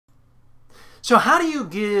So how do you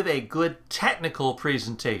give a good technical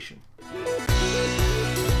presentation?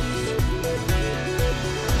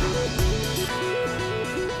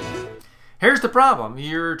 Here's the problem.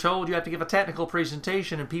 You're told you have to give a technical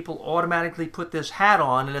presentation and people automatically put this hat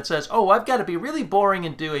on and it says, oh, I've got to be really boring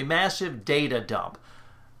and do a massive data dump.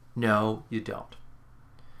 No, you don't.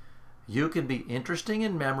 You can be interesting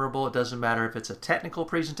and memorable. It doesn't matter if it's a technical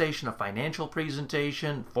presentation, a financial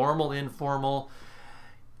presentation, formal, informal.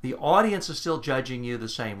 The audience is still judging you the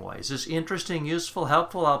same way. Is this interesting, useful,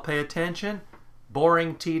 helpful? I'll pay attention.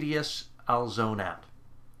 Boring, tedious, I'll zone out.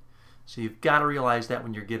 So you've got to realize that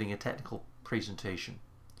when you're giving a technical presentation.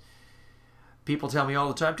 People tell me all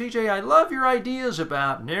the time, TJ, I love your ideas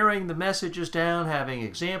about narrowing the messages down, having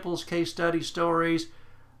examples, case study stories,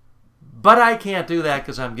 but I can't do that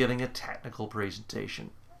because I'm giving a technical presentation.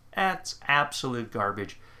 That's absolute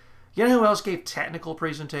garbage. You know who else gave technical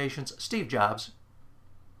presentations? Steve Jobs.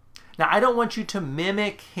 Now, I don't want you to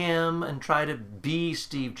mimic him and try to be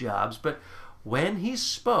Steve Jobs, but when he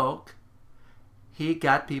spoke, he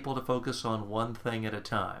got people to focus on one thing at a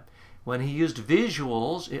time. When he used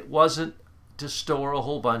visuals, it wasn't to store a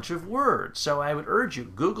whole bunch of words. So I would urge you,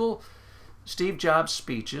 Google Steve Jobs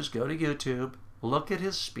speeches, go to YouTube, look at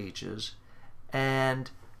his speeches, and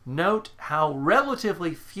note how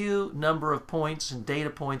relatively few number of points and data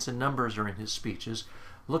points and numbers are in his speeches.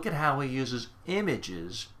 Look at how he uses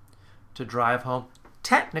images to drive home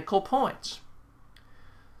technical points.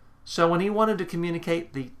 So when he wanted to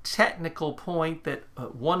communicate the technical point that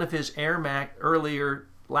one of his Air Mac earlier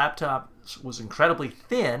laptops was incredibly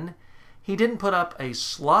thin, he didn't put up a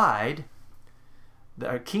slide,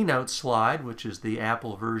 a keynote slide, which is the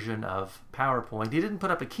Apple version of PowerPoint. He didn't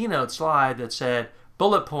put up a keynote slide that said,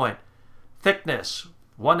 bullet point, thickness,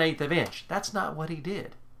 1/8 of inch. That's not what he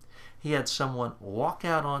did. He had someone walk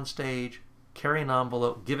out on stage, carry an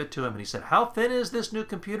envelope, give it to him, and he said, how thin is this new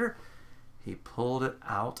computer? He pulled it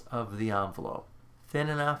out of the envelope, thin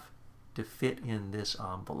enough to fit in this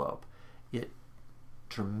envelope. It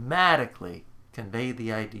dramatically conveyed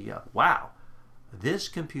the idea, wow, this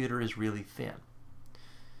computer is really thin.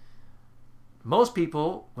 Most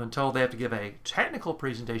people, when told they have to give a technical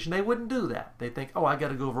presentation, they wouldn't do that. They think, oh, I got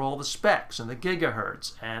to go over all the specs and the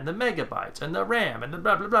gigahertz and the megabytes and the RAM and the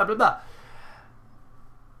blah, blah, blah, blah, blah.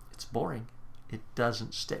 It's boring. It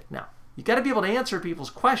doesn't stick. Now, you got to be able to answer people's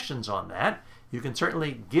questions on that. You can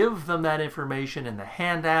certainly give them that information in the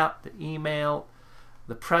handout, the email,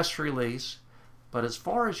 the press release. But as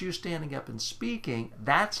far as you standing up and speaking,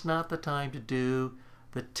 that's not the time to do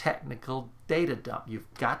the technical data dump.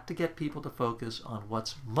 You've got to get people to focus on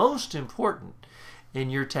what's most important in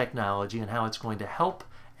your technology and how it's going to help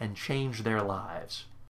and change their lives.